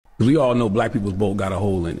We all know black people's boat got a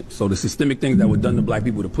hole in it. So the systemic things that were done to black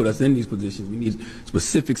people to put us in these positions, we need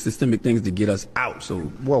specific systemic things to get us out.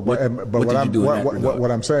 So well, but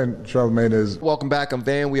what I'm saying, Charlemagne, is welcome back. I'm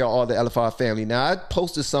Van. We are all the LFR family. Now I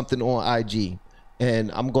posted something on IG,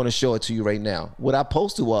 and I'm going to show it to you right now. What I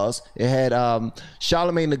posted was it had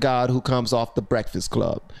Charlemagne the God, who comes off the Breakfast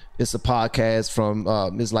Club. It's a podcast from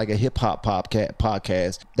it's like a hip hop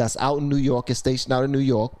podcast that's out in New York. It's stationed out in New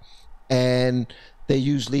York, and they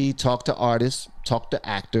usually talk to artists, talk to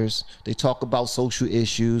actors. They talk about social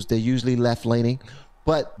issues. They're usually left-leaning.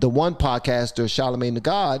 But the one podcaster, Charlemagne the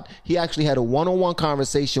God, he actually had a one-on-one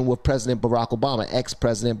conversation with President Barack Obama,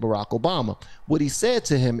 ex-President Barack Obama. What he said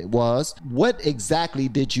to him was, what exactly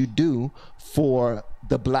did you do for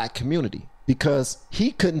the black community? Because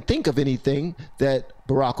he couldn't think of anything that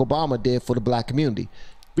Barack Obama did for the black community.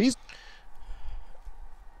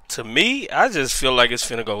 To me, I just feel like it's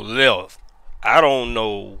finna go left. I don't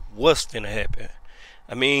know what's finna happen.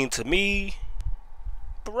 I mean, to me,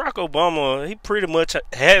 Barack Obama, he pretty much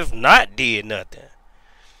have not did nothing.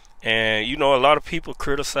 And, you know, a lot of people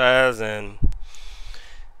criticize and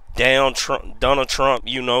down Donald Trump,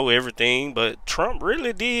 you know, everything. But Trump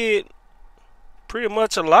really did pretty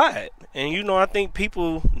much a lot. And, you know, I think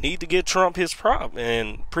people need to give Trump his prop.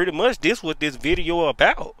 And pretty much this what this video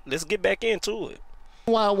about. Let's get back into it.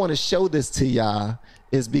 Why I want to show this to y'all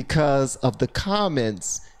is because of the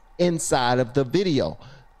comments inside of the video.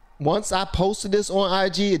 Once I posted this on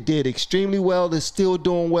IG, it did extremely well. It's still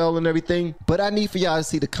doing well and everything. But I need for y'all to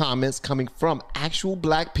see the comments coming from actual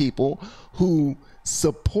black people who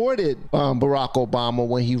supported Barack Obama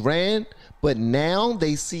when he ran, but now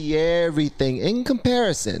they see everything in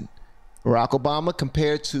comparison. Barack Obama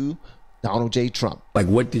compared to Donald J. Trump. Like,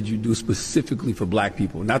 what did you do specifically for black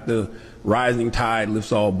people? Not the rising tide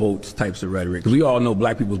lifts all boats types of rhetoric. We all know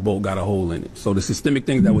black people's boat got a hole in it. So the systemic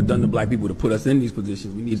things that were done to black people to put us in these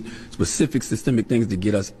positions, we need specific systemic things to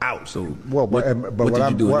get us out. So well,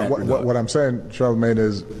 what I'm saying, Charlemagne,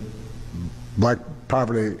 is black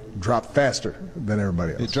poverty dropped faster than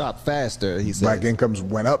everybody else. It dropped faster, he said. Black incomes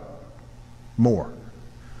went up more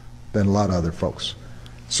than a lot of other folks.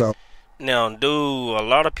 So now, do a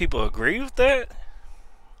lot of people agree with that?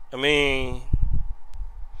 I mean,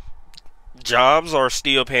 jobs are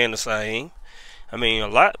still paying the same. I mean, a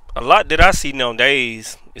lot that I see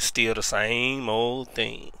nowadays is still the same old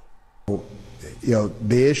thing. You know,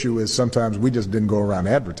 the issue is sometimes we just didn't go around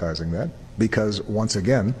advertising that because, once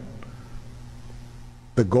again,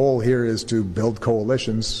 the goal here is to build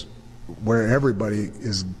coalitions where everybody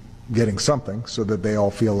is getting something so that they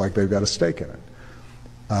all feel like they've got a stake in it.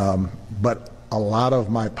 But a lot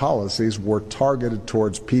of my policies were targeted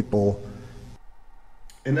towards people.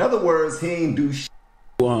 In other words, he ain't do shit.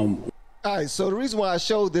 All right, so the reason why I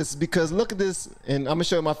showed this is because look at this, and I'm gonna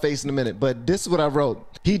show you my face in a minute, but this is what I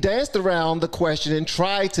wrote. He danced around the question and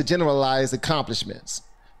tried to generalize accomplishments,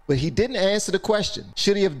 but he didn't answer the question.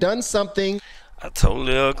 Should he have done something? I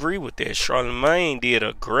totally agree with that. Charlemagne did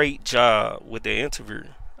a great job with the interview.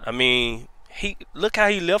 I mean, look how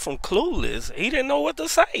he left him clueless. He didn't know what to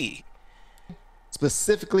say.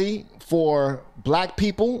 Specifically for black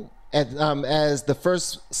people as the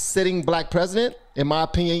first sitting black president, in my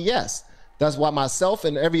opinion, yes. That's why myself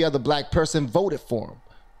and every other black person voted for him.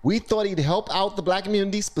 We thought he'd help out the black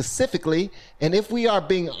community specifically, and if we are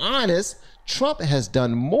being honest, Trump has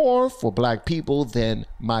done more for black people than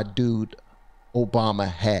my dude Obama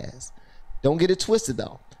has. Don't get it twisted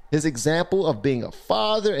though. His example of being a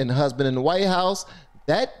father and husband in the White House,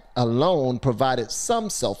 that alone provided some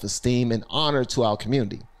self-esteem and honor to our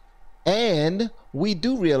community. And we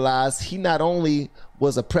do realize he not only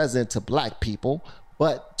was a president to black people,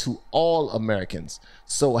 but to all Americans.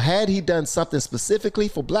 So had he done something specifically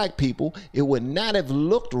for black people, it would not have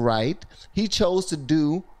looked right. He chose to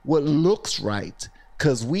do what looks right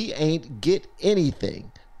because we ain't get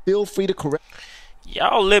anything. Feel free to correct.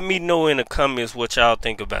 Y'all let me know in the comments what y'all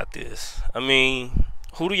think about this. I mean,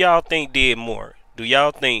 who do y'all think did more? Do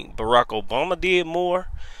y'all think Barack Obama did more?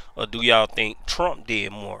 Or do y'all think Trump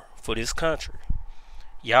did more for this country?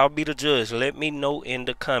 Y'all be the judge. Let me know in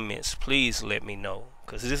the comments. Please let me know.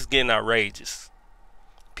 Because this is getting outrageous.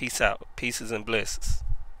 Peace out. Pieces and blessings.